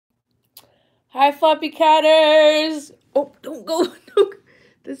Hi, Floppycatters! Oh, don't go.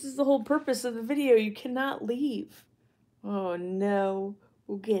 This is the whole purpose of the video. You cannot leave. Oh, no.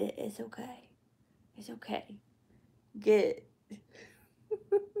 We'll get it. It's okay. It's okay. Get it.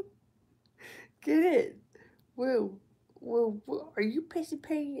 Get it. Whoa. Whoa. Whoa. Are you pissy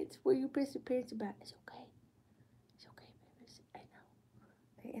pants? What are you pissy pants about? It's okay. It's okay, baby. I know.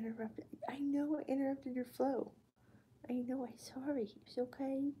 I interrupted. I know I interrupted your flow. I know. I'm sorry. It's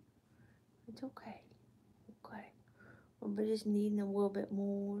okay. It's okay. Okay. But just needing a little bit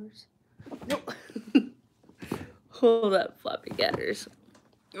more. No. Hold up, Floppycatters.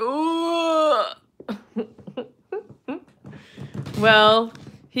 Well,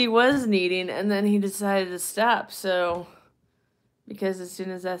 he was kneading, and then he decided to stop. So, because as soon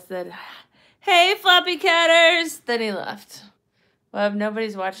as I said, "Hey, Floppycatters," then he left. Well,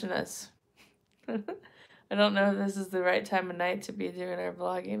 nobody's watching us. I don't know if this is the right time of night to be doing our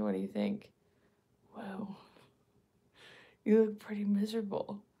vlogging. What do you think? Whoa. You look pretty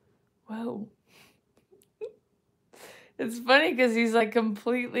miserable. Whoa. It's funny because he's like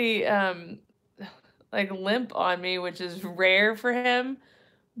completely like limp on me, which is rare for him,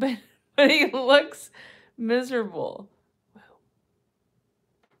 but he looks miserable. Whoa.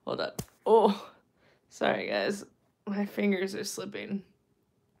 Hold up. Oh, sorry guys. My fingers are slipping.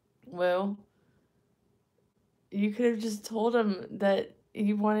 Well, you could have just told him that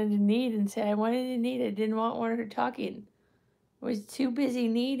you wanted to knead and say, I wanted to knead. I didn't want her talking. I was too busy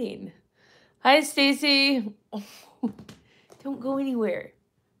kneading. Hi, Stacy. Oh, don't go anywhere.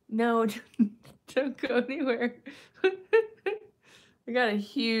 No, don't go anywhere. I got a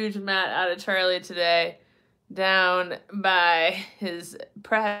huge mat out of Charlie today down by his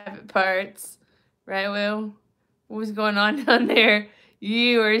private parts. Right, Will? What was going on down there?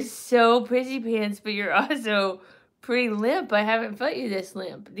 You are so pretty pants, but you're also pretty limp. I haven't felt you this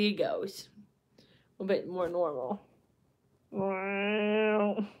limp. There you goes. A bit more normal.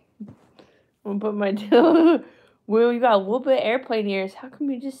 Wow. I'm gonna put my tail. Will, you got a little bit of airplane ears. How come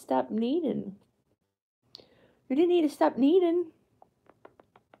you just stopped kneading? You didn't need to stop kneading.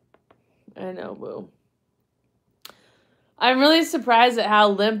 I know, Will. I'm really surprised at how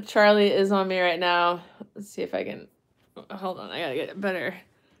limp Charlie is on me right now. Let's see if I can... Hold on, I gotta get a better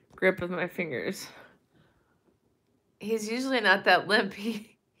grip with my fingers. He's usually not that limp.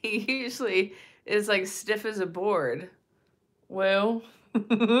 He usually is like stiff as a board. Will.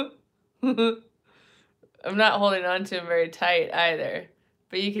 I'm not holding on to him very tight either.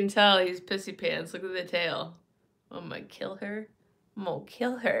 But you can tell he's pissy pants. Look at the tail. I'm gonna kill her. I'm gonna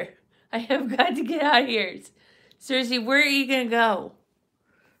kill her. I have got to get out of here. Cersei, where are you gonna go?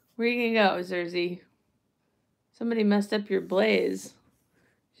 Where are you gonna go, Cersei? Somebody messed up your blaze.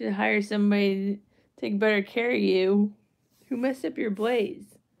 You should hire somebody to take better care of you. Who messed up your blaze?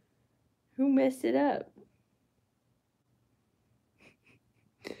 Who messed it up?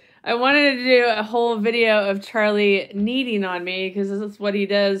 I wanted to do a whole video of Charlie kneading on me because this is what he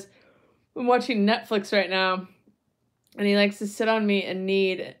does. I'm watching Netflix right now, and he likes to sit on me and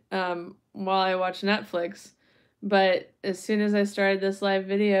knead while I watch Netflix. But as soon as I started this live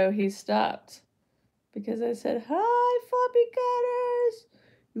video, he stopped because I said, "Hi, Floppycatters.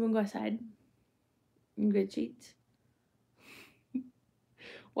 You want to go outside? You want to get cheats?"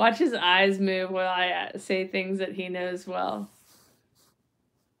 Watch his eyes move while I say things that he knows well.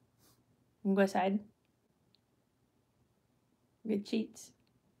 You want to go outside? Get cheats?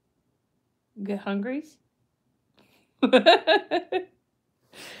 Get hungries?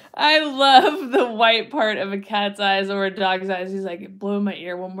 I love the white part of a cat's eyes or a dog's eyes. He's like, blow in my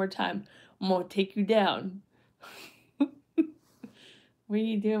ear one more time. I'm going to take you down. What are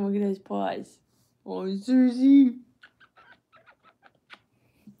you doing? Look at those paws. Oh, Susie.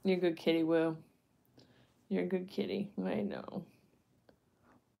 You're a good kitty, Will. You're a good kitty. I know.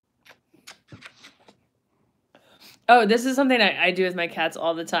 Oh, this is something I do with my cats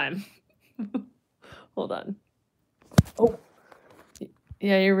all the time. Hold on. Oh.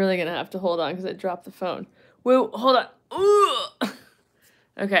 Yeah, you're really going to have to hold on because I dropped the phone. Whoa, hold on. Ooh.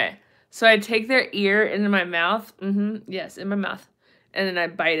 Okay, so I take their ear into my mouth. Yes, in my mouth. And then I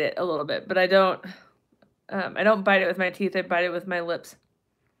bite it a little bit. But I don't bite it with my teeth. I bite it with my lips.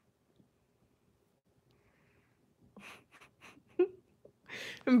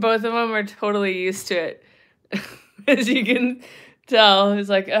 And both of them are totally used to it. As you can tell, it's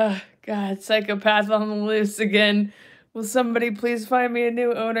like, oh, God, psychopath on the loose again. Will somebody please find me a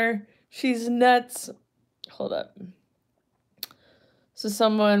new owner? She's nuts. Hold up. So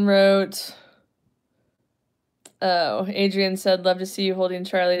someone wrote, oh, Adrian said, love to see you holding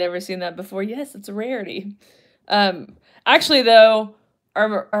Charlie. Never seen that before. Yes, it's a rarity. Actually, though,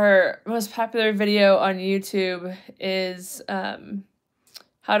 our most popular video on YouTube is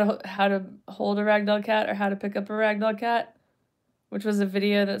how to hold a ragdoll cat or how to pick up a ragdoll cat, which was a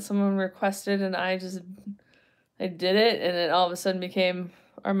video that someone requested, and I did it, and it all of a sudden became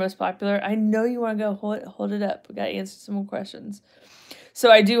our most popular. I know you want to go hold it up. We got to answer some more questions. So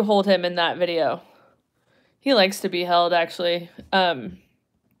I do hold him in that video. He likes to be held, actually.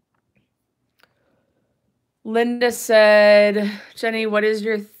 Linda said, Jenny, what is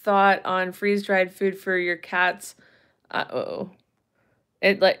your thought on freeze-dried food for your cats?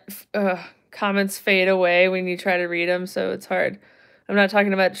 Comments fade away when you try to read them, so it's hard. I'm not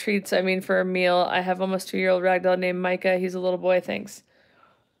talking about treats. I mean for a meal. I have almost 2-year-old ragdoll named Micah. He's a little boy, thanks.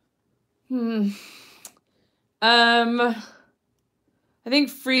 I think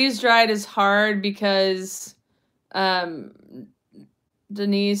freeze-dried is hard because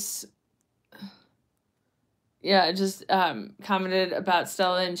Denise just commented about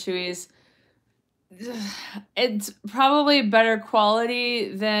Stella and Chewy's. It's probably better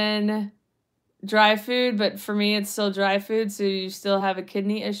quality than dry food, but for me it's still dry food, so you still have a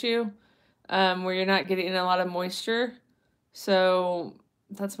kidney issue where you're not getting a lot of moisture. So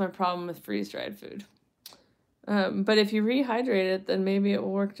that's my problem with freeze-dried food. But if you rehydrate it, then maybe it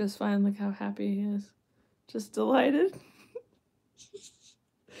will work just fine. Look how happy he is. Just delighted.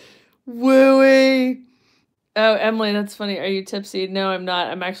 Wooey. Oh, Emily, that's funny. Are you tipsy? No, I'm not.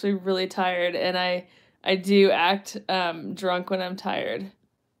 I'm actually really tired, and I do act drunk when I'm tired.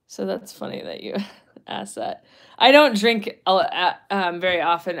 So that's funny that you asked that. I don't drink very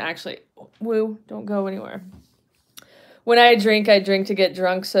often, actually. Woo, don't go anywhere. When I drink to get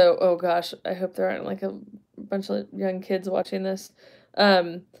drunk, so, oh gosh, I hope there aren't like a bunch of young kids watching this.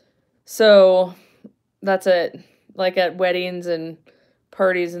 So that's it, like at weddings and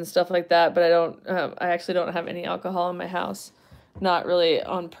parties and stuff like that, but I actually don't have any alcohol in my house. Not really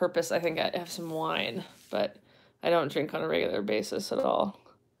on purpose. I think I have some wine, but I don't drink on a regular basis at all.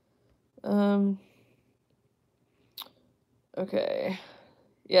 Okay.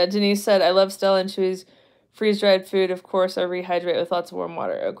 Yeah, Denise said, I love Stella and Chewy's freeze-dried food. Of course, I rehydrate with lots of warm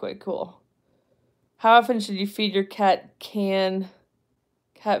water. Okay, cool. How often should you feed your cat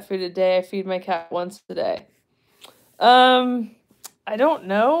cat food a day? I feed my cat once a day. I don't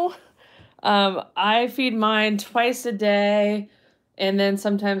know. I feed mine twice a day and then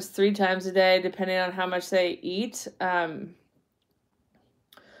sometimes 3 times a day, depending on how much they eat. I'm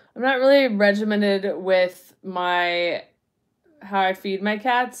not really regimented with how I feed my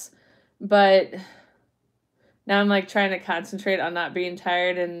cats, but now I'm like trying to concentrate on not being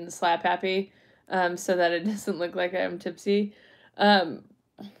tired and slap happy, so that it doesn't look like I'm tipsy.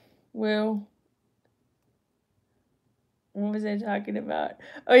 Woo. What was I talking about?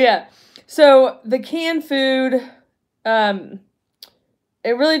 Oh, yeah. So the canned food, it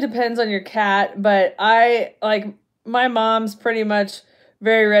really depends on your cat, but my mom's pretty much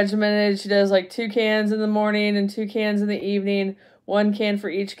very regimented. She does like 2 cans in the morning and 2 cans in the evening, 1 can for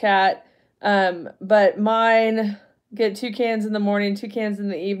each cat. But mine get 2 cans in the morning, 2 cans in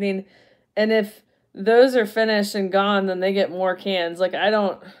the evening. And if those are finished and gone, then they get more cans. Like I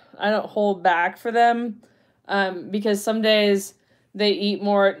don't hold back for them. Because some days they eat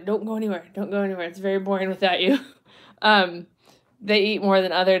more. Don't go anywhere. Don't go anywhere. It's very boring without you. They eat more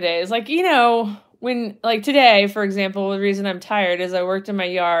than other days. Like, when, like today, for example, the reason I'm tired is I worked in my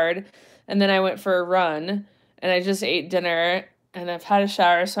yard and then I went for a run and I just ate dinner and I've had a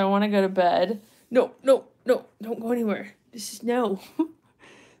shower, so I want to go to bed. No, don't go anywhere. This is no.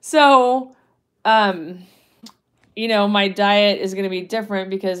 So, my diet is going to be different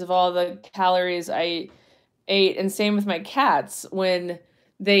because of all the calories I ate, and same with my cats. When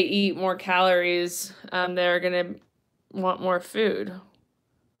they eat more calories, they're gonna want more food,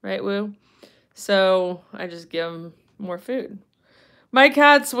 right, Woo? So I just give them more food. My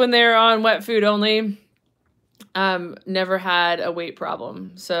cats, when they're on wet food only, never had a weight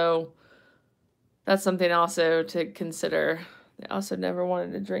problem, so that's something also to consider. They also never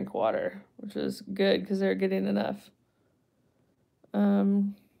wanted to drink water, which was good because they're getting enough.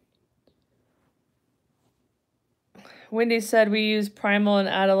 Wendy said we use Primal and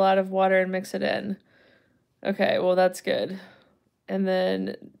add a lot of water and mix it in. Okay, well, that's good. And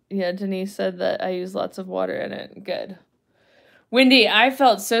then, yeah, Denise said that I use lots of water in it. Good. Wendy, I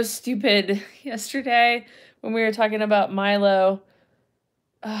felt so stupid yesterday when we were talking about Milo.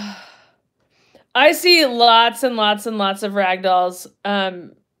 I see lots and lots and lots of ragdolls.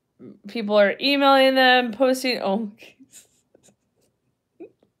 People are emailing them, posting. Oh,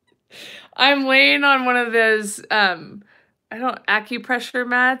 I'm laying on one of those acupressure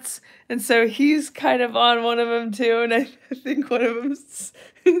mats, and so he's kind of on one of them too, and I think one of them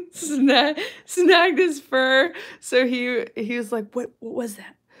snagged his fur. So he was like, "What was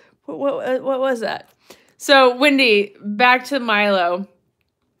that? What was that?" So Wendy, back to Milo.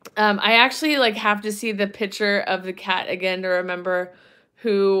 I actually like have to see the picture of the cat again to remember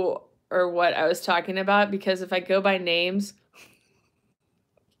who or what I was talking about, because if I go by names,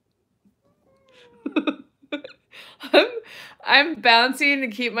 I'm bouncing to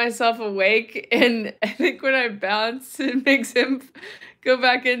keep myself awake, and I think when I bounce, it makes him go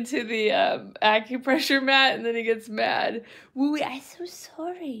back into the acupressure mat, and then he gets mad. Woo, I'm so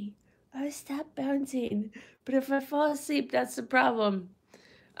sorry. I will stop bouncing, but if I fall asleep, that's the problem.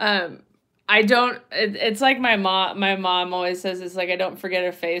 I don't. It's like my mom. My mom always says it's like I don't forget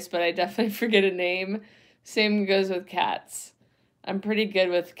a face, but I definitely forget a name. Same goes with cats. I'm pretty good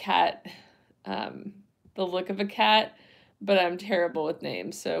with cat. The look of a cat, but I'm terrible with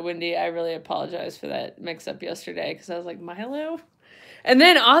names. So Wendy, I really apologize for that mix up yesterday, because I was like, Milo? And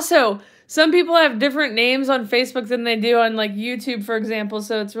then also, some people have different names on Facebook than they do on like YouTube, for example,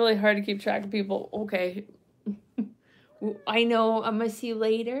 so it's really hard to keep track of people. Okay. I know, I'm gonna see you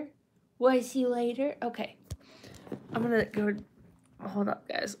later. Will I see you later? Okay. I'm gonna go, hold up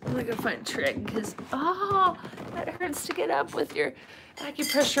guys. I'm gonna go find Trig, because, oh, that hurts to get up with your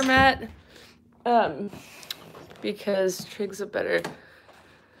acupressure mat. Because Trig's a better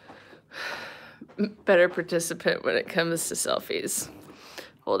participant when it comes to selfies.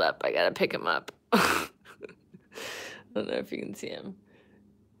 Hold up, I gotta pick him up. I don't know if you can see him.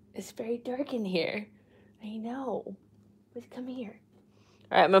 It's very dark in here. I know. But come here.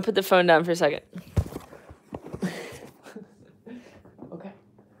 All right, I'm gonna put the phone down for a second. Okay,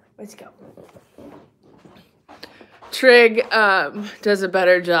 let's go. Trig does a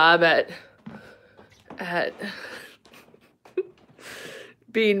better job at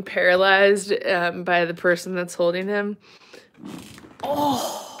being paralyzed by the person that's holding him.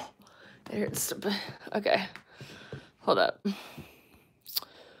 Oh, it hurts. Okay, hold up.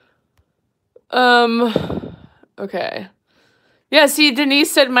 Okay. Yeah, see,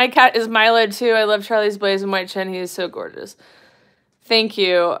 Denise said my cat is Milo too. I love Charlie's Blaze and White Chin. He is so gorgeous. Thank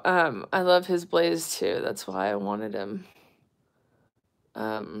you. I love his Blaze too. That's why I wanted him.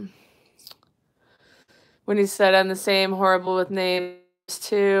 When he said I'm the same, horrible with names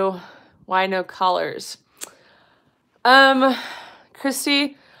too. Why no collars?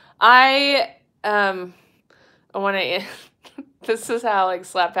 Christy, I want to. This is how like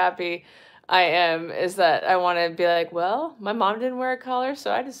slap happy I am. Is that I want to be like, well, my mom didn't wear a collar,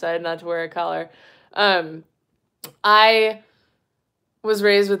 so I decided not to wear a collar. I was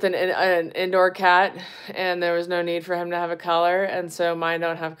raised with an indoor cat, and there was no need for him to have a collar, and so mine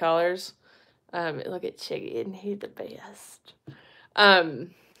don't have collars. Look at Chiggy, and he's the best.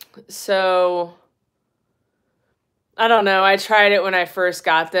 So I don't know. I tried it when I first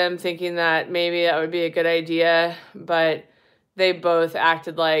got them, thinking that maybe that would be a good idea, but they both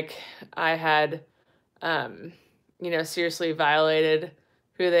acted like I had, seriously violated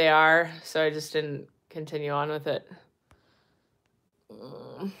who they are, so I just didn't continue on with it.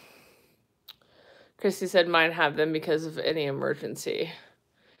 Christy said mine have them because of any emergency.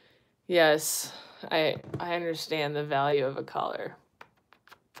 Yes, I understand the value of a collar.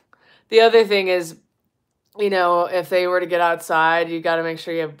 The other thing is, if they were to get outside, you got to make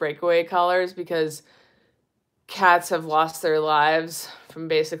sure you have breakaway collars, because cats have lost their lives from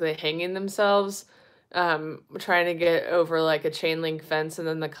basically hanging themselves, trying to get over like a chain link fence, and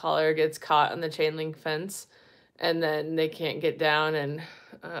then the collar gets caught on the chain link fence, and then they can't get down, and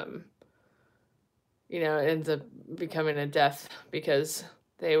it ends up becoming a death because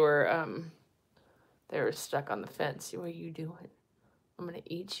they were stuck on the fence. What are you doing? I'm gonna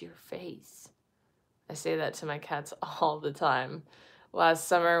eat your face. I say that to my cats all the time. Last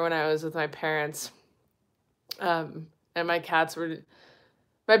summer when I was with my parents, and my parents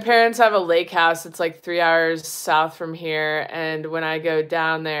have a lake house. It's like 3 hours south from here. And when I go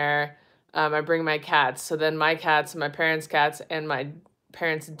down there, I bring my cats. So then my cats, my parents' cats, and my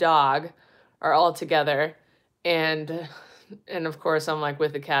parents' dog are all together. And of course, I'm like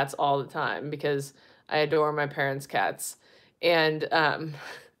with the cats all the time because I adore my parents' cats. And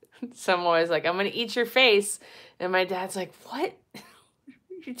so I'm always like, I'm going to eat your face. And my dad's like, what are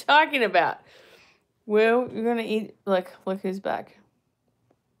you talking about? Well, you're going to eat, look who's back.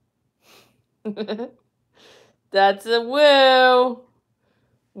 That's a woo.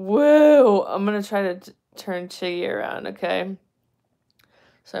 Woo. I'm going to try to turn Chiggy around, okay?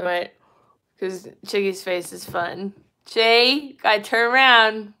 So I might, because Chiggy's face is fun. Jay, gotta turn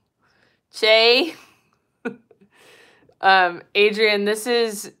around. Jay. Adrian, this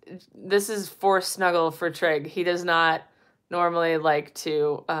is forced snuggle for Trig. He does not normally like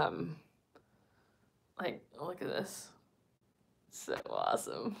to like look at this. So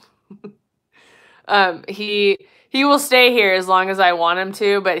awesome. He will stay here as long as I want him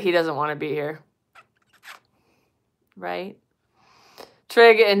to, but he doesn't want to be here. Right?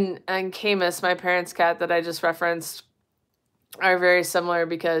 Trig and Camus, my parents' cat that I just referenced, are very similar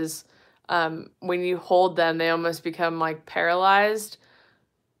because when you hold them, they almost become like paralyzed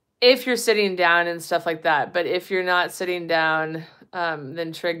if you're sitting down and stuff like that. But if you're not sitting down,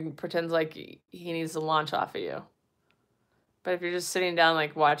 then Trig pretends like he needs to launch off of you. But if you're just sitting down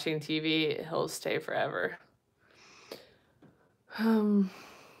like watching TV, he'll stay forever.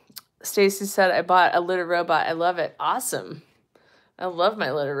 Stacy said, I bought a litter robot. I love it. Awesome. I love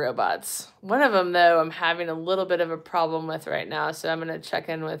my litter robots. One of them, though, I'm having a little bit of a problem with right now, so I'm going to check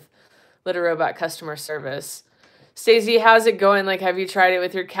in with litter robot customer service. Stacey, how's it going? Like, have you tried it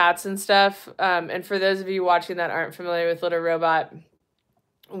with your cats and stuff? And for those of you watching that aren't familiar with litter robot,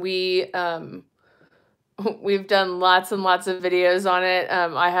 we've done lots and lots of videos on it.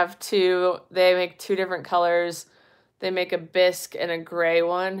 I have two. They make two different colors. They make a bisque and a gray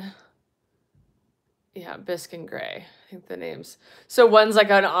one. Yeah, bisque and gray. I think the names. So one's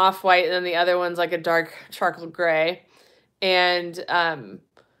like an off-white, and then the other one's like a dark charcoal gray. And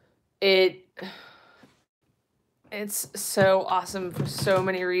it's so awesome for so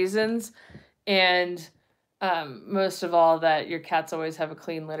many reasons. And most of all, that your cats always have a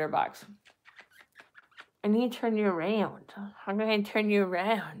clean litter box. I need to turn you around. I'm going to turn you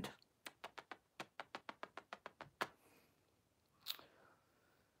around.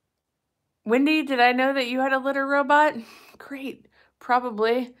 Wendy, did I know that you had a litter robot? Great.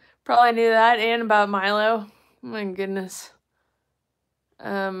 Probably knew that and about Milo. Oh my goodness.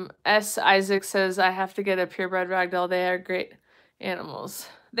 S. Isaac says, I have to get a purebred Ragdoll. They are great animals.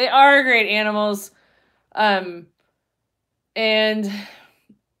 They are great animals. And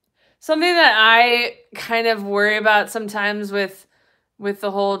something that I kind of worry about sometimes with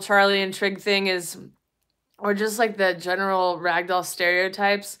the whole Charlie and Trig thing is, or just like the general Ragdoll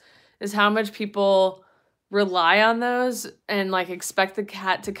stereotypes, is how much people rely on those and like expect the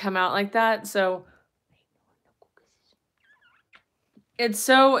cat to come out like that. So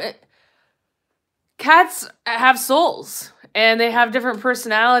cats have souls and they have different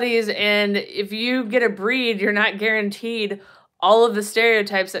personalities. And if you get a breed, you're not guaranteed all of the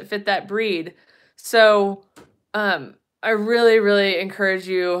stereotypes that fit that breed. So, I really, really encourage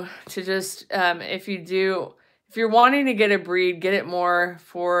you to just, if you're wanting to get a breed, get it more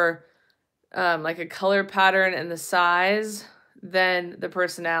for, like a color pattern and the size than the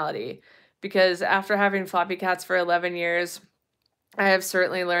personality. Because after having Floppycats for 11 years, I have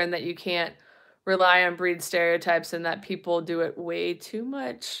certainly learned that you can't rely on breed stereotypes and that people do it way too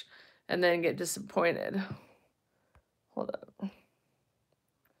much and then get disappointed. Hold up.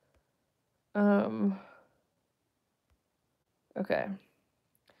 Okay.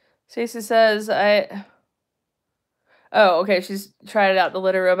 Stacey says, oh, okay, she's tried out the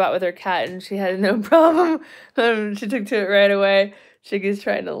litter robot with her cat and she had no problem. She took to it right away. Chicky's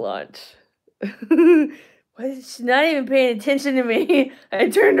trying to launch. She's not even paying attention to me. I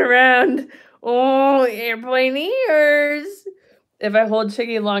turned around. Oh, airplane ears. If I hold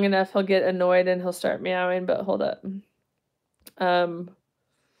Chicky long enough, he'll get annoyed and he'll start meowing, but hold up.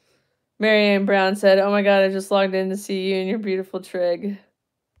 Marianne Brown said, oh my God, I just logged in to see you and your beautiful Trig.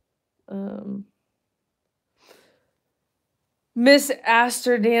 Miss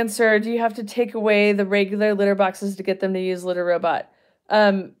Aster Dancer, do you have to take away the regular litter boxes to get them to use Litter Robot?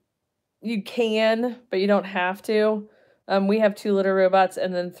 You can, but you don't have to. We have 2 litter robots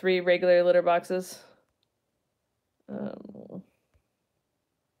and then 3 regular litter boxes.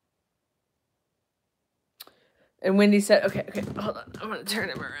 And Wendy said, okay, hold on. I'm going to turn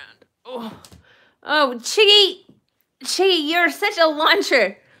him around. Oh, Chiggy, you're such a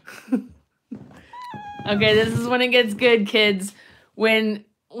launcher. Okay, this is when it gets good, kids. When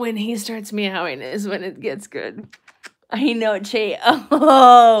he starts meowing is when it gets good. I know, Chi.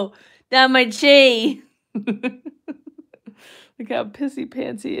 Oh, not my Chi. Look how pissy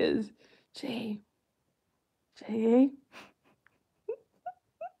pants he is. Chi.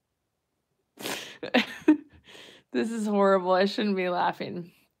 This is horrible. I shouldn't be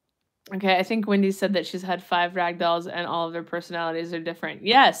laughing. Okay, I think Wendy said that she's had 5 Ragdolls and all of their personalities are different.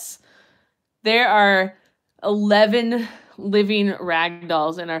 Yes, there are 11 living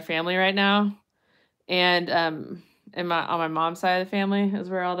Ragdolls in our family right now. And on my mom's side of the family is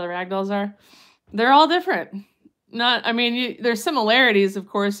where all the Ragdolls are. They're all different. There's similarities, of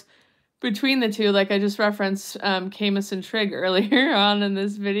course, between the two, like I just referenced Camus and Trig earlier on in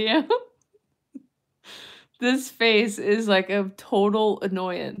this video. This face is like a total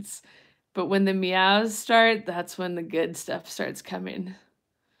annoyance. But when the meows start, that's when the good stuff starts coming.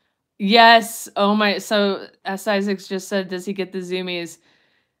 Yes. Oh my. So S. Isaacs just said, does he get the zoomies?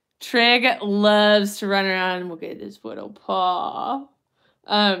 Trig loves to run around and look at his little paw.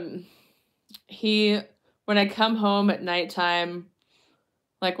 When I come home at nighttime,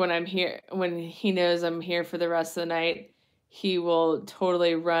 like when I'm here, when he knows I'm here for the rest of the night, he will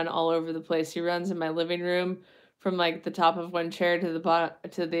totally run all over the place. He runs in my living room from like the top of one chair to the bottom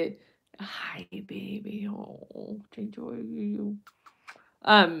to the hi baby. Oh, enjoy you.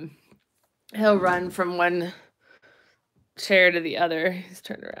 He'll run from one chair to the other. He's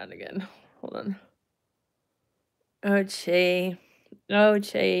turned around again. Hold on. Oh, Chi. Oh,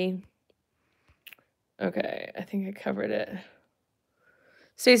 Chi. Okay, I think I covered it.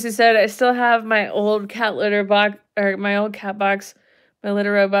 Stacy said, I still have my old cat litter box, or my old cat box. My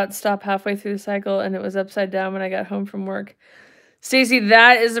litter robot stopped halfway through the cycle, and it was upside down when I got home from work. Stacy,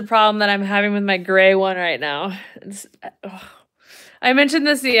 that is a problem that I'm having with my gray one right now. I mentioned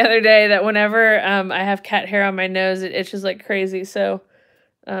this the other day, that whenever I have cat hair on my nose, it itches like crazy, so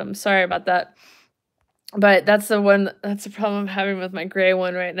sorry about that. But that's the problem I'm having with my gray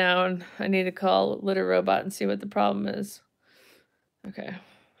one right now, and I need to call Litter Robot and see what the problem is. Okay,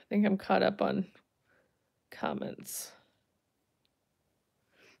 I think I'm caught up on comments.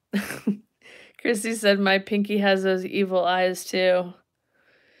 Christy said my Pinky has those evil eyes too.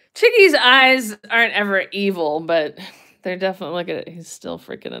 Chicky's eyes aren't ever evil, but they're definitely, look at it, he's still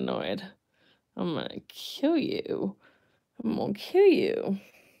freaking annoyed. I'm gonna kill you. I'm gonna kill you.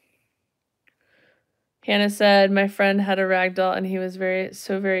 Hannah said my friend had a ragdoll and he was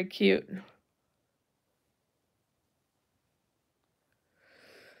so very cute.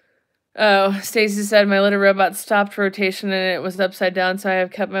 Oh, Stacy said my litter robot stopped rotation and it was upside down, so I have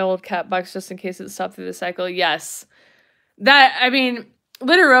kept my old cat box just in case it stopped through the cycle. Yes. That, I mean,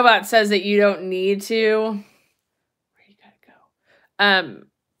 Litter Robot says that you don't need to, where you gotta go,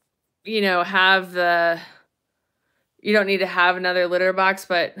 you know, you don't need to have another litter box,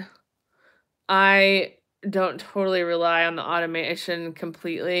 but I don't totally rely on the automation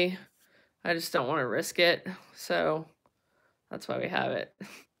completely. I just don't want to risk it, so that's why we have it.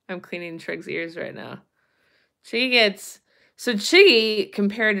 I'm cleaning Trig's ears right now. Chiggy,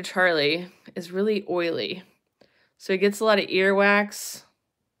 compared to Charlie, is really oily. So he gets a lot of earwax.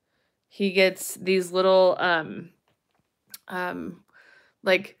 He gets these little,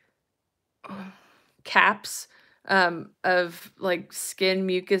 like, caps of, like, skin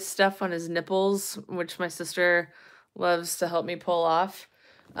mucus stuff on his nipples, which my sister loves to help me pull off.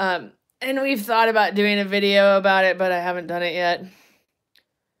 And we've thought about doing a video about it, but I haven't done it yet.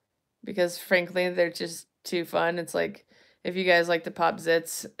 Because, frankly, they're just too fun. It's like, if you guys like to pop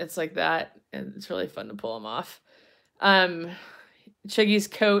zits, it's like that. And it's really fun to pull them off. Chiggy's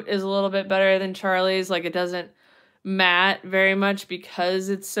coat is a little bit better than Charlie's. Like, it doesn't matte very much because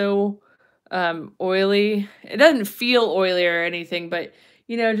it's so oily. It doesn't feel oily or anything, but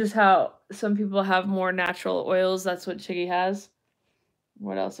you know just how some people have more natural oils. That's what Chiggy has.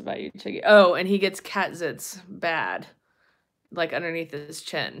 What else about you, Chiggy? Oh, and he gets cat zits bad, like underneath his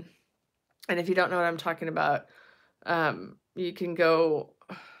chin. And if you don't know what I'm talking about, you can go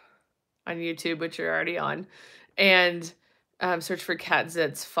on YouTube, which you're already on, and search for cat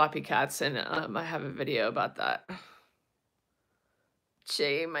zits, Floppycats, and I have a video about that.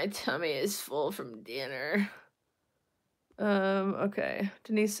 Jay, my tummy is full from dinner. Okay.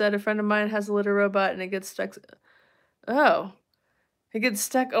 Denise said a friend of mine has a litter robot and it gets stuck. Oh, it gets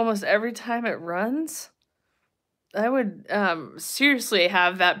stuck almost every time it runs? I would seriously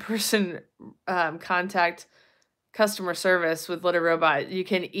have that person contact customer service with Litter Robot. You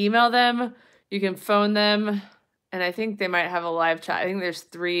can email them, you can phone them, and I think they might have a live chat. I think there's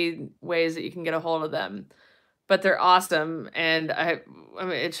 3 ways that you can get a hold of them. But they're awesome, and I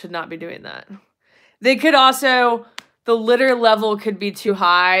mean, it should not be doing that. They could also, the litter level could be too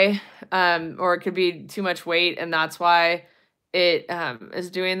high, or it could be too much weight, and that's why it is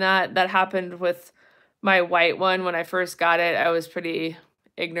doing that. That happened with my white one when I first got it. I was pretty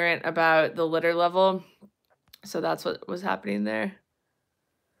ignorant about the litter level, so that's what was happening there.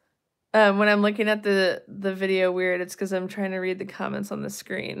 When I'm looking at the video weird, it's because I'm trying to read the comments on the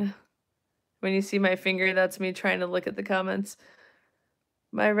screen. When you see my finger, that's me trying to look at the comments.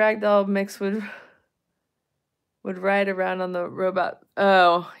 My ragdoll mix would ride around on the robot.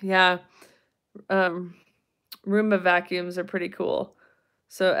 Oh, yeah. Roomba vacuums are pretty cool.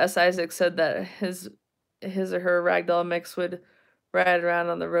 So S. Isaac said that his or her ragdoll mix would ride around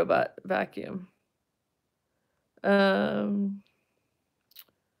on the robot vacuum.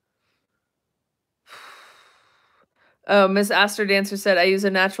 Oh, Miss Astor Dancer said, I use a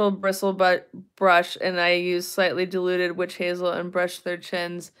natural bristle brush and I use slightly diluted witch hazel and brushed their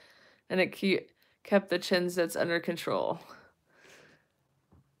chins, and it kept the chin zits under control.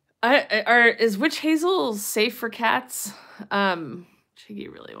 Is witch hazel safe for cats?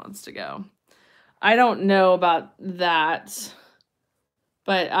 Chiggy really wants to go. I don't know about that,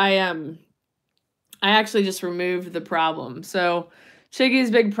 but I actually just removed the problem. So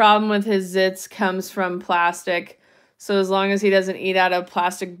Chiggy's big problem with his zits comes from plastic. So as long as he doesn't eat out of a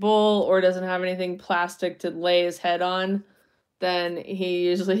plastic bowl or doesn't have anything plastic to lay his head on, then he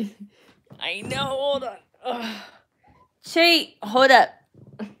usually... I know, hold on. Che, hold up.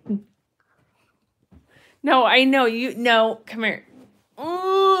 No, I know you. No, come here.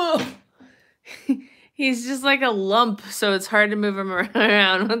 Ooh. He's just like a lump, so it's hard to move him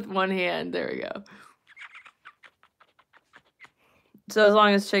around with one hand. There we go. So as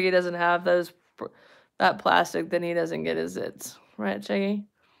long as Chiggy doesn't have that plastic, then he doesn't get his zits. Right, Chiggy?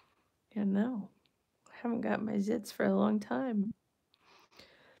 Yeah, no. I haven't got my zits for a long time.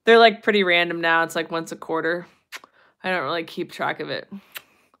 They're like pretty random now. It's like once a quarter. I don't really keep track of it.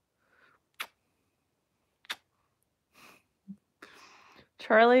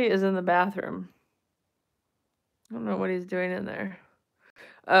 Charlie is in the bathroom. I don't know what he's doing in there.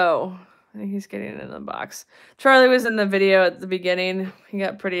 Oh, I think he's getting in the box. Charlie was in the video at the beginning. He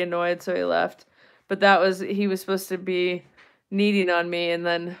got pretty annoyed, so he left. But he was supposed to be kneading on me, and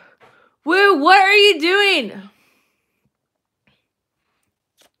then... Woo, what are you doing?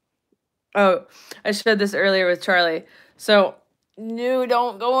 Oh, I showed this earlier with Charlie. So, no,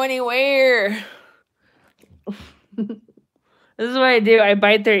 don't go anywhere. This is what I do. I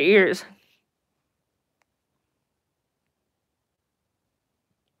bite their ears.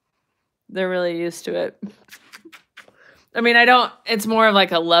 They're really used to it. I mean, it's more of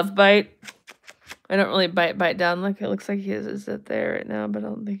like a love bite. I don't really bite down. Like, it looks like he has his zit there right now, but I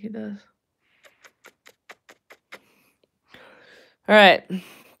don't think he does. All right.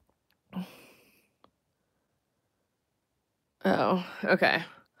 Oh, okay.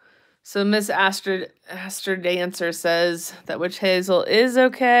 So Miss Astor Dancer says that witch hazel is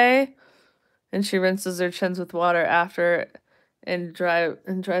okay, and she rinses her chins with water after and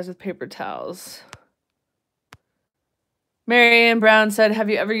dries with paper towels. Marianne Brown said, have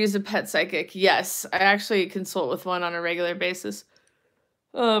you ever used a pet psychic? Yes, I actually consult with one on a regular basis.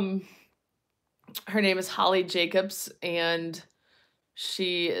 Her name is Holly Jacobs, and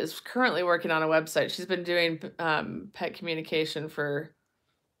she is currently working on a website. She's been doing pet communication for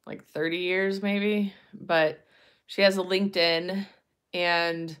like 30 years maybe, but she has a LinkedIn,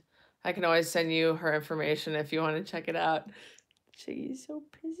 and I can always send you her information if you want to check it out. She's so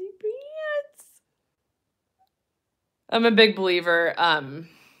busy pants. I'm a big believer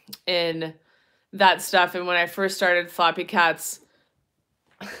in that stuff, and when I first started Floppycats,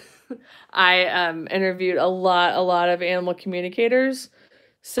 I interviewed a lot of animal communicators,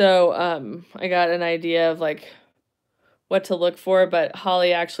 so I got an idea of like what to look for. But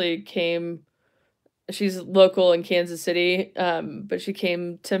Holly actually came, she's local in Kansas City, but she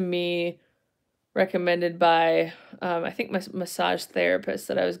came to me recommended by I think my massage therapist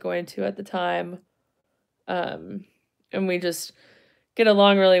that I was going to at the time, and we just get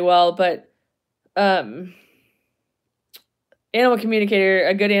along really well. But a good animal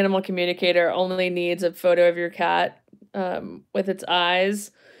communicator only needs a photo of your cat with its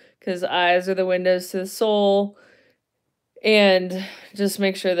eyes, because eyes are the windows to the soul. And just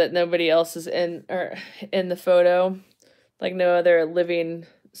make sure that nobody else is in the photo, like no other living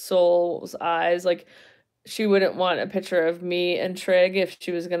soul's eyes. Like, she wouldn't want a picture of me and Trig. If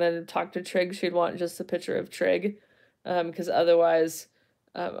she was gonna talk to Trig, she'd want just a picture of Trig, because otherwise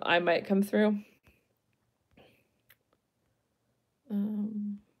I might come through.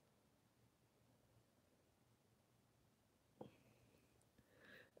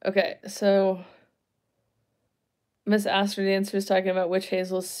 Okay, so Miss Astor Dancer was talking about witch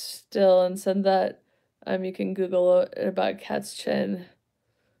hazel still, and said that you can Google it about cat's chin.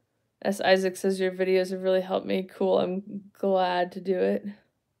 S. Isaac says, your videos have really helped me. Cool, I'm glad to do it.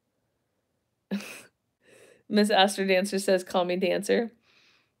 Miss Astor Dancer says, call me Dancer.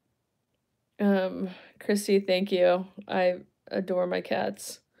 Christy, thank you. I adore my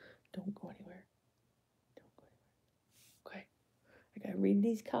cats. Don't go anywhere. Don't go anywhere. Okay. I gotta read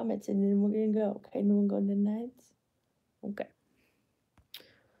these comments and then we're gonna go. Okay, no one go to the nights? Okay.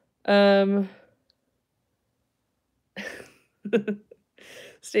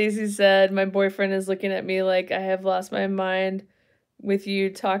 Stacy said, my boyfriend is looking at me like I have lost my mind with you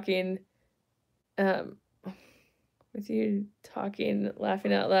talking, laughing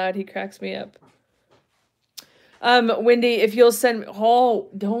out loud. He cracks me up. Wendy, if you'll send,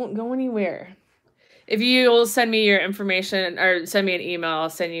 don't go anywhere. If you'll send me your information or send me an email, I'll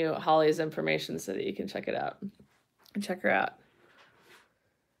send you Holly's information so that you can check it out. Check her out.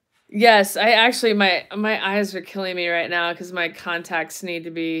 Yes, I actually, my eyes are killing me right now because my contacts need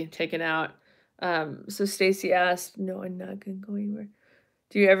to be taken out. So Stacy asked, no, I'm not going to go anywhere.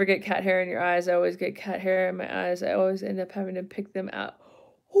 Do you ever get cat hair in your eyes? I always get cat hair in my eyes. I always end up having to pick them out.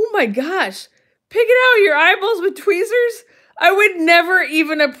 Oh my gosh. Picking out your eyeballs with tweezers? I would never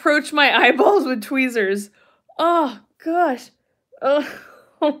even approach my eyeballs with tweezers. Oh gosh. Oh,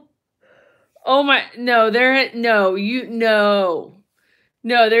 oh my, no,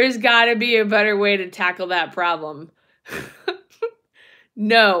 no, there's gotta be a better way to tackle that problem.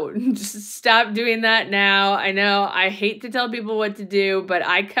 No, just stop doing that now. I know I hate to tell people what to do, but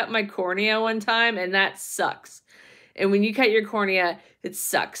I cut my cornea one time and that sucks. And when you cut your cornea, it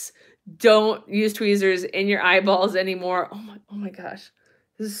sucks. Don't use tweezers in your eyeballs anymore. Oh my gosh.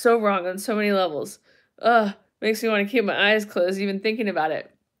 This is so wrong on so many levels. Ugh, makes me want to keep my eyes closed even thinking about it.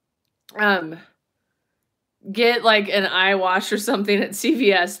 Get like an eye wash or something at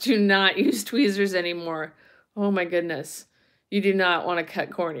CVS. Do not use tweezers anymore. Oh my goodness. You do not want to cut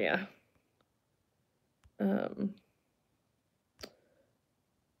cornea.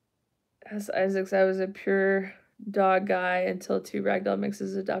 As Isaacs, I was a pure dog guy until 2 Ragdoll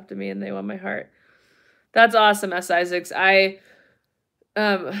mixes adopted me and they won my heart. That's awesome, S. Isaacs. I've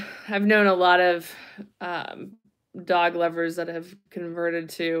known a lot of dog lovers that have converted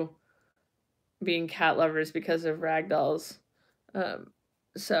to being cat lovers because of Ragdolls.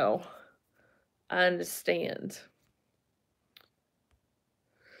 So I understand.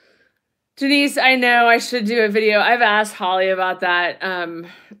 Denise, I know I should do a video. I've asked Holly about that.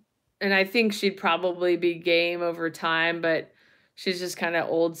 And I think she'd probably be game over time, but she's just kind of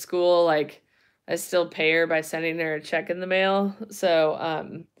old school. Like, I still pay her by sending her a check in the mail. So,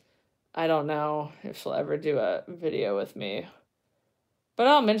 I don't know if she'll ever do a video with me. But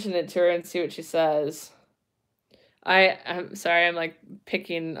I'll mention it to her and see what she says. I'm sorry, I'm like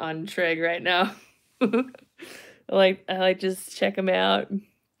picking on Trig right now. I like just check him out.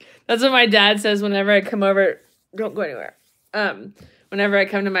 That's what my dad says whenever I come over. Don't go anywhere. Whenever I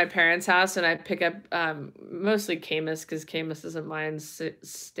come to my parents' house and I pick up mostly Camus because Camus doesn't mind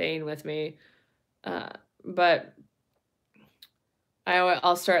staying with me. But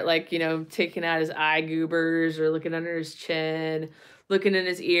I'll start like, you know, taking out his eye goobers or looking under his chin, looking in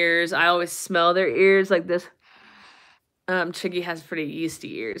his ears. I always smell their ears like this. Chiggy has pretty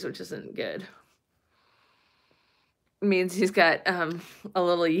yeasty ears, which isn't good. It means he's got a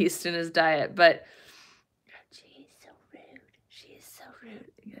little yeast in his diet, but she's so rude. She is so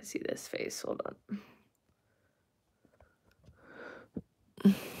rude. You gotta see this face. Hold on.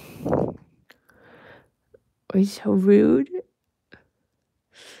 Oh, he's so rude.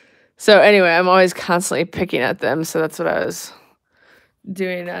 So anyway, I'm always constantly picking at them, so that's what I was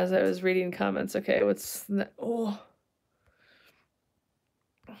doing as I was reading comments. Okay, what's that? Oh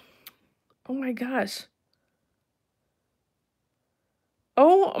my gosh.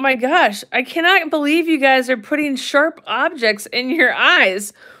 Oh my gosh. I cannot believe you guys are putting sharp objects in your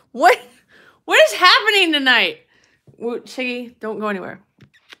eyes. What is happening tonight? Chiggy, don't go anywhere.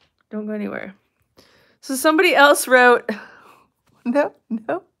 Don't go anywhere. So somebody else wrote, no.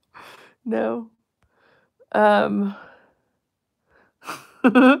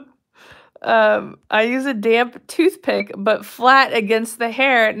 I use a damp toothpick, but flat against the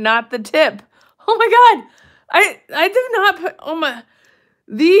hair, not the tip. Oh my God. I did not put,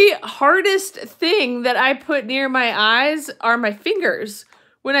 the hardest thing that I put near my eyes are my fingers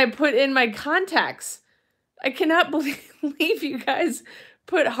when I put in my contacts. I cannot believe you guys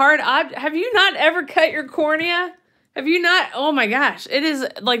put hard have you not ever cut your cornea? Have you not? Oh my gosh. It is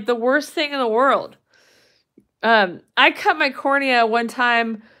like the worst thing in the world. I cut my cornea one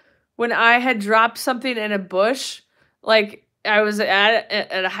time when I had dropped something in a bush. Like I was at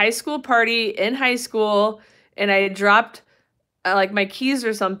a high school party in high school and I had dropped like my keys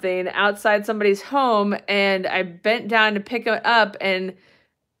or something outside somebody's home and I bent down to pick it up and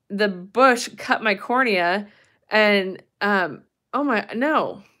the bush cut my cornea and oh my,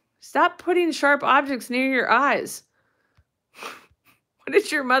 no. Stop putting sharp objects near your eyes. What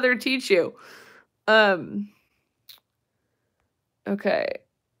did your mother teach you? Okay.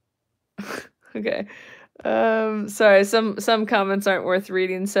 Okay. Sorry, some comments aren't worth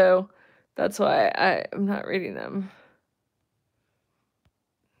reading, so that's why I'm not reading them.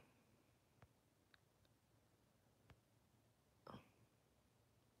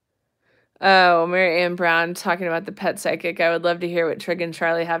 Oh, Mary Ann Brown talking about the pet psychic. I would love to hear what Trig and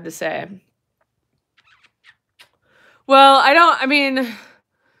Charlie have to say. Well, I mean,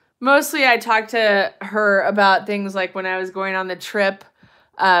 mostly I talked to her about things like when I was going on the trip,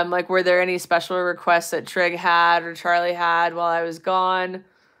 like were there any special requests that Trig had or Charlie had while I was gone,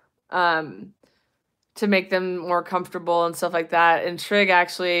 to make them more comfortable and stuff like that. And Trig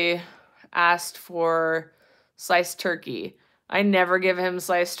actually asked for sliced turkey. I never give him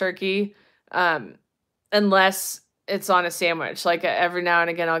sliced turkey, unless it's on a sandwich. Like every now and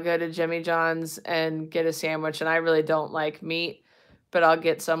again, I'll go to Jimmy John's and get a sandwich, and I really don't like meat, but I'll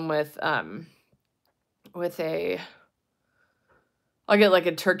get some with I'll get like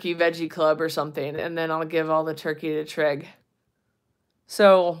a turkey veggie club or something, and then I'll give all the turkey to Trig.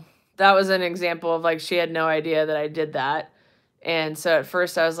 So that was an example of like she had no idea that I did that. And so at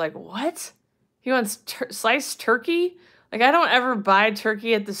first I was like, what? He wants sliced turkey? Like, I don't ever buy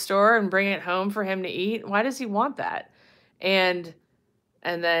turkey at the store and bring it home for him to eat. Why does he want that? And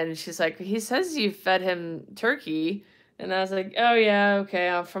then she's like, he says you fed him turkey. And I was like, oh yeah,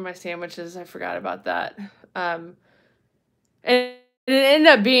 okay, for my sandwiches. I forgot about that. And it ended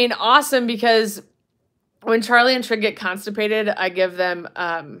up being awesome because when Charlie and Trig get constipated, I give them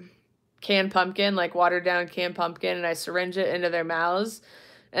canned pumpkin, like watered down canned pumpkin, and I syringe it into their mouths.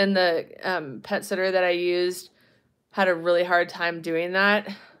 And the pet sitter that I used had a really hard time doing that.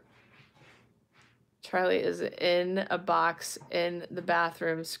 Charlie is in a box in the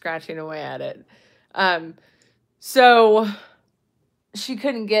bathroom scratching away at it. So she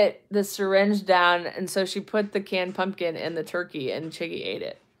couldn't get the syringe down, and so she put the canned pumpkin in the turkey, and Chiggy ate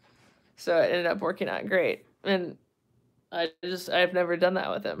it. So it ended up working out great. And I've never done that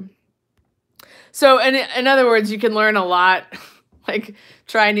with him. So in other words, you can learn a lot, like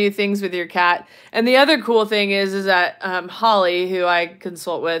try new things with your cat. And the other cool thing is that Holly, who I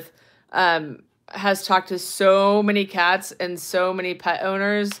consult with, has talked to so many cats and so many pet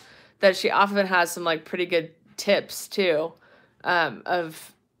owners that she often has some like pretty good tips too,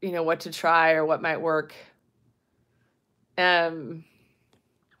 of, you know, what to try or what might work. So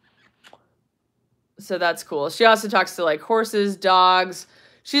that's cool. She also talks to like horses, dogs.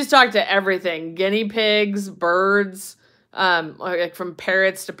 She's talked to everything. Guinea pigs, birds, like from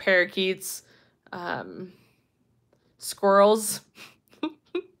parrots to parakeets, squirrels.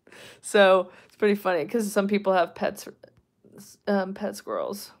 So it's pretty funny because some people have pet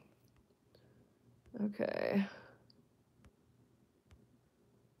squirrels. Okay.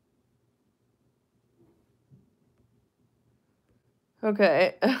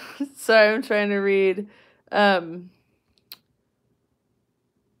 Okay. Sorry, I'm trying to read.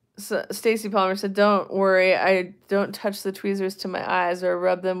 So Stacy Palmer said, "Don't worry, I don't touch the tweezers to my eyes or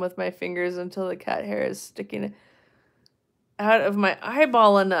rub them with my fingers until the cat hair is sticking out of my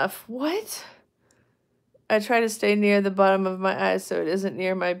eyeball enough." What? I try to stay near the bottom of my eyes so it isn't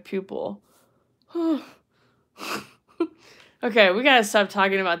near my pupil. Okay, we gotta stop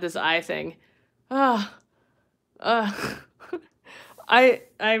talking about this eye thing. No.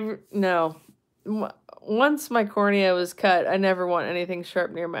 Once my cornea was cut, I never want anything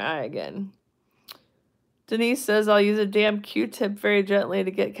sharp near my eye again. Denise says I'll use a damn Q-tip very gently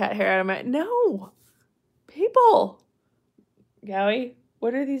to get cat hair out of my... No! People! Gowie,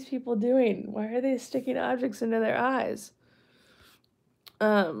 what are these people doing? Why are they sticking objects into their eyes?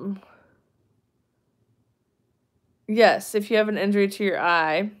 Yes, if you have an injury to your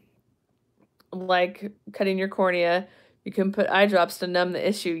eye, like cutting your cornea, you can put eye drops to numb the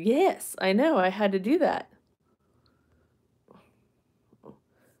issue. Yes, I know. I had to do that.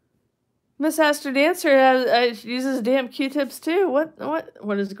 Miss Astor Dancer uses damn Q-tips too.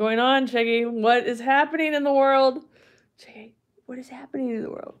 What is going on, Cheggy? What is happening in the world? Cheggy, what is happening in the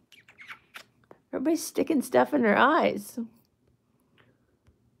world? Everybody's sticking stuff in their eyes.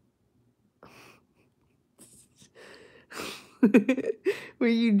 What are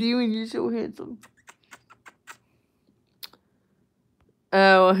you doing? You're so handsome.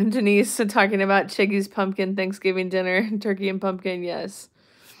 Oh, Denise talking about Chiggy's pumpkin Thanksgiving dinner, turkey and pumpkin, yes.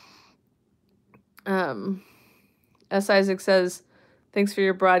 S. Isaac says, "Thanks for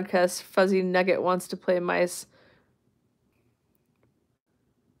your broadcast. Fuzzy Nugget wants to play mice."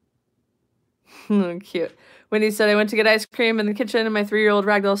 Cute. Wendy said, "I went to get ice cream in the kitchen and my 3-year-old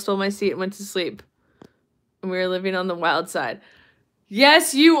Ragdoll stole my seat and went to sleep. And we were living on the wild side."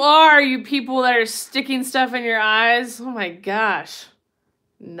 Yes, you are, you people that are sticking stuff in your eyes. Oh my gosh.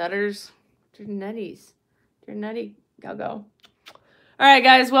 Nutters. They're nutties. They're nutty. Go. All right,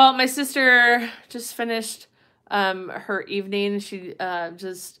 guys. Well, my sister just finished her evening. She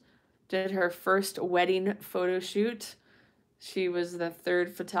just did her first wedding photo shoot. She was the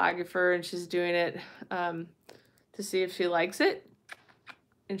third photographer, and she's doing it to see if she likes it.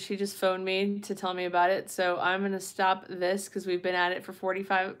 And she just phoned me to tell me about it. So I'm going to stop this because we've been at it for 40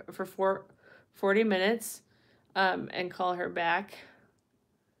 minutes and call her back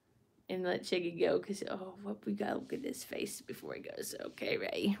and let Chiggy go because, oh, what we got to look at his face before he goes. Okay,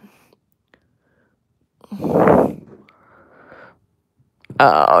 Ray.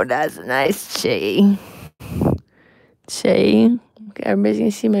 Oh, that's a nice Chiggy. Chiggy. Okay, everybody's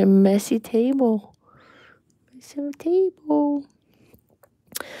going to see my messy table. Messy table.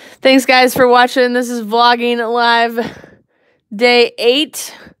 Thanks, guys, for watching. This is Vlogging Live Day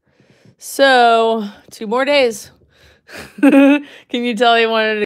 8. So, 2 more days. Can you tell he wanted to